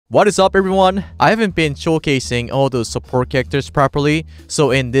What is up everyone? I haven't been showcasing all those support characters properly,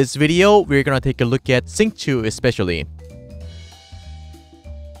 so in this video, we're gonna take a look at XINGQIU especially.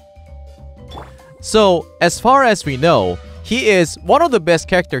 So, as far as we know, he is one of the best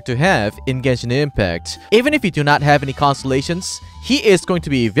characters to have in Genshin Impact. Even if you do not have any constellations, he is going to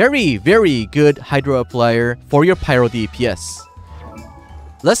be very good Hydro applier for your Pyro DPS.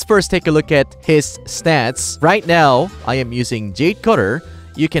 Let's first take a look at his stats. Right now, I am using Jade Cutter.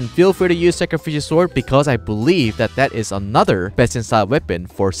 You can feel free to use Sacrificial Sword because I believe that is another best-in-style weapon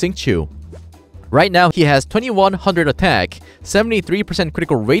for XINGQIU. Right now, he has 2100 attack, 73%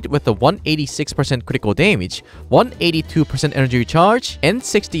 critical rate with a 186% critical damage, 182% energy recharge, and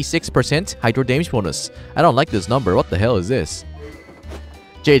 66% hydro damage bonus. I don't like this number. What the hell is this?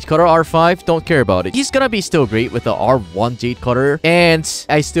 Jade Cutter R5, don't care about it. He's gonna be still great with the R1 Jade Cutter, and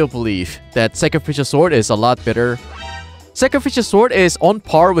I still believe that Sacrificial Sword is a lot better. Sacrificial Sword is on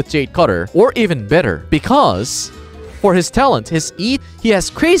par with Jade Cutter, or even better, because for his talent, his E, he has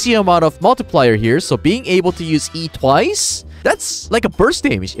crazy amount of multiplier here, so being able to use E twice, that's like a burst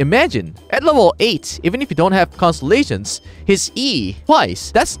damage. Imagine, at level 8, even if you don't have constellations, his E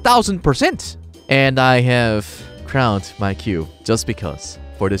twice, that's 1000%. And I have crowned my Q just because,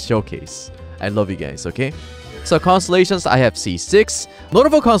 for this showcase. I love you guys, okay? So constellations, I have C6.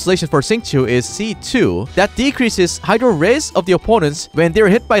 Notable constellation for XINGQIU is C2. That decreases hydro res of the opponents when they're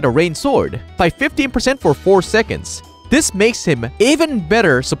hit by the rain sword by 15% for 4 seconds. This makes him even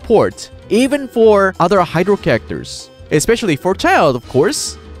better support, even for other hydro characters, especially for Child, of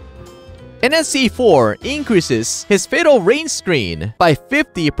course. And then C4 increases his fatal rain screen by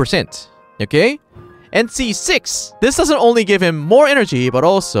 50%, okay? And C6, this doesn't only give him more energy, but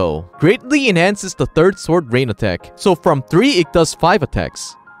also greatly enhances the third sword rain attack. So from 3, it does 5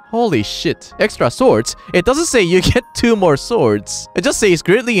 attacks. Holy shit. Extra swords? It doesn't say you get 2 more swords. It just says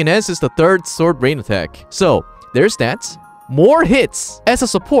greatly enhances the third sword rain attack. So, there's that. More hits as a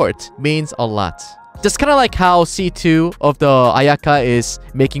support means a lot. Just kind of like how C2 of the Ayaka is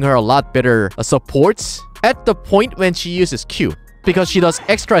making her a lot better support at the point when she uses Q. Because she does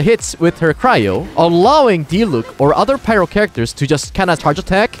extra hits with her cryo, allowing Diluc or other pyro characters to just kind of charge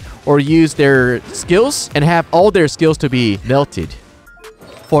attack or use their skills and have all their skills to be melted.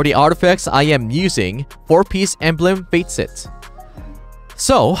 For the artifacts, I am using 4-piece emblem fate set.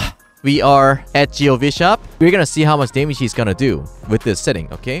 So, we are at GOV shop. We're gonna see how much damage he's gonna do with this setting,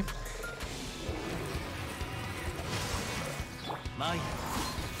 okay?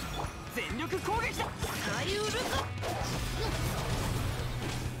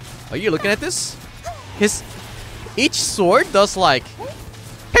 Are you looking at this? Each sword does like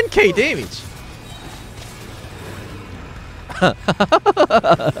 10k damage.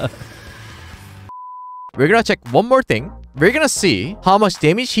 We're gonna check one more thing. We're gonna see how much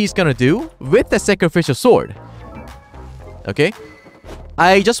damage he's gonna do with the Sacrificial Sword. Okay?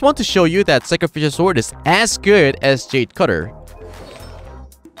 I just want to show you that Sacrificial Sword is as good as Jade Cutter.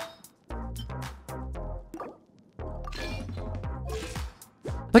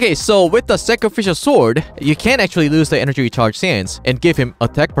 Okay, so with the Sacrificial Sword, you can actually lose the energy recharge sands and give him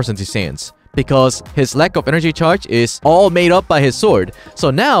attack percentage sands, because his lack of energy charge is all made up by his sword. So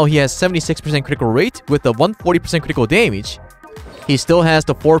now he has 76% critical rate with a 140% critical damage. He still has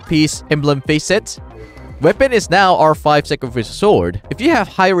the 4-piece emblem face set. Weapon is now R5 Sacrificial Sword. If you have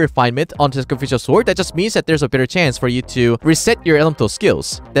higher refinement on Sacrificial Sword, that just means that there's a better chance for you to reset your elemental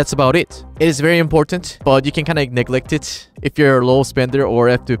skills. That's about it. It is very important, but you can kind of neglect it if you're a low spender or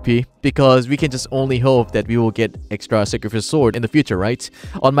F2P, because we can just only hope that we will get extra Sacrificial Sword in the future, right?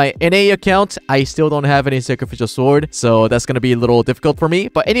 On my NA account, I still don't have any Sacrificial Sword, so that's gonna be a little difficult for me.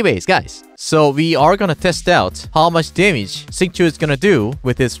 But anyways, guys, so we are gonna test out how much damage XINGQIU is gonna do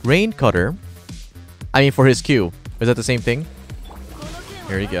with his Rain Cutter. I mean, for his Q. Is that the same thing?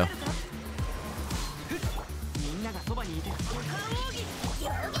 Here you go.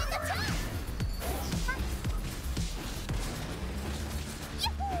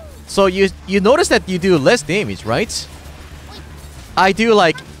 So you notice that you do less damage, right? I do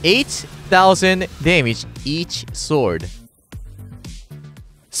like 8,000 damage each sword.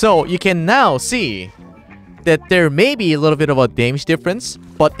 So you can now see that there may be a little bit of a damage difference,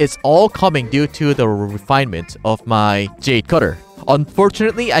 but it's all coming due to the refinement of my Jade Cutter.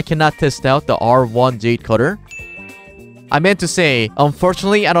 Unfortunately, I cannot test out the R1 Jade Cutter. I meant to say,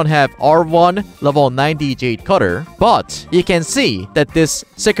 unfortunately, I don't have R1 level 90 Jade Cutter, but you can see that this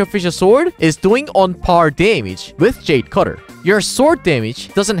Sacrificial Sword is doing on par damage with Jade Cutter. Your sword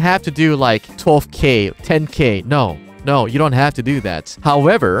damage doesn't have to do like 12k, 10k, no. No, you don't have to do that.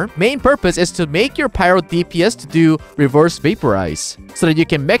 However, main purpose is to make your pyro DPS to do reverse vaporize so that you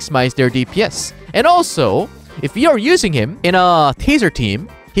can maximize their DPS. And also, if you are using him in a taser team,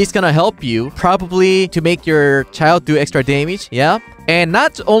 he's gonna help you probably to make your child do extra damage, yeah? And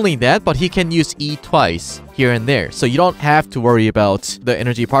not only that, but he can use E twice here and there. So you don't have to worry about the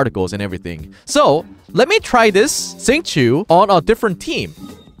energy particles and everything. So, let me try this XINGQIU on a different team.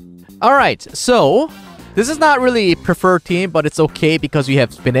 Alright, so this is not really preferred team, but it's okay because we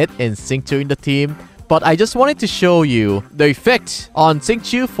have Spinnet and XINGQIU in the team. But I just wanted to show you the effect on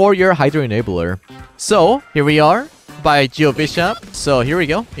XINGQIU for your Hydro Enabler. So, here we are by Geo Bishop. So, here we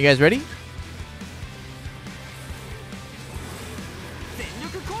go. You guys ready?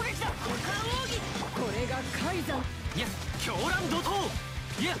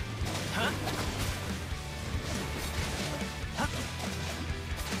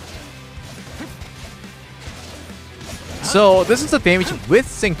 So, this is the damage with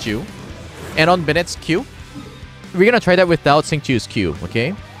XINGQIU. And on Bennett's Q, we're gonna try that without XINGQIU's Q,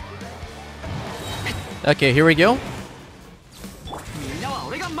 okay? Okay, here we go.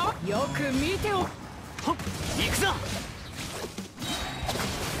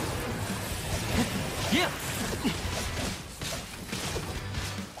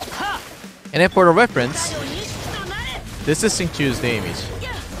 And then for the reference, this is XINGQIU's damage.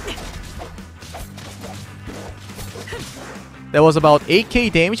 That was about 8k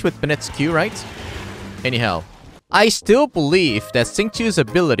damage with Bennett's Q, right? Anyhow, I still believe that XINGQIU's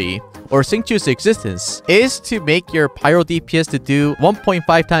ability, or XINGQIU's existence, is to make your pyro DPS to do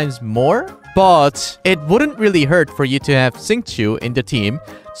 1.5 times more. But it wouldn't really hurt for you to have XINGQIU in the team.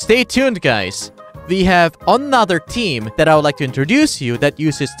 Stay tuned, guys. We have another team that I would like to introduce you that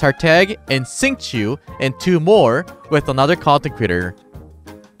uses Tartag and XINGQIU and 2 more with another content creator.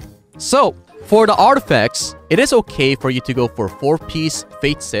 So, for the artifacts, it is okay for you to go for 4-piece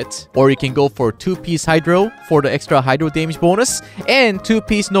Fate set, or you can go for 2-piece Hydro for the extra Hydro damage bonus, and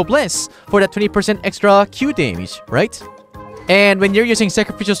 2-piece Noblesse for that 20% extra Q damage, right? And when you're using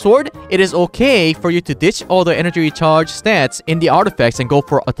Sacrificial Sword, it is okay for you to ditch all the energy recharge stats in the artifacts and go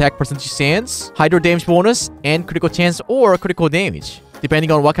for attack percentage stance, Hydro damage bonus, and critical chance or critical damage,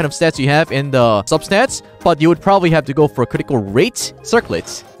 depending on what kind of stats you have in the substats, but you would probably have to go for critical rate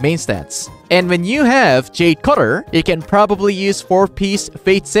circlet main stats. And when you have Jade Cutter, you can probably use 4-piece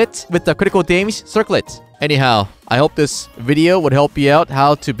Fate set with the critical damage circlet. Anyhow, I hope this video would help you out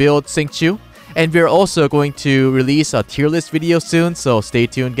how to build XINGQIU. And we're also going to release a tier list video soon, so stay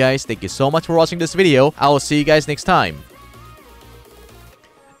tuned, guys. Thank you so much for watching this video. I will see you guys next time.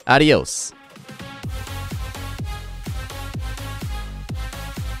 Adios.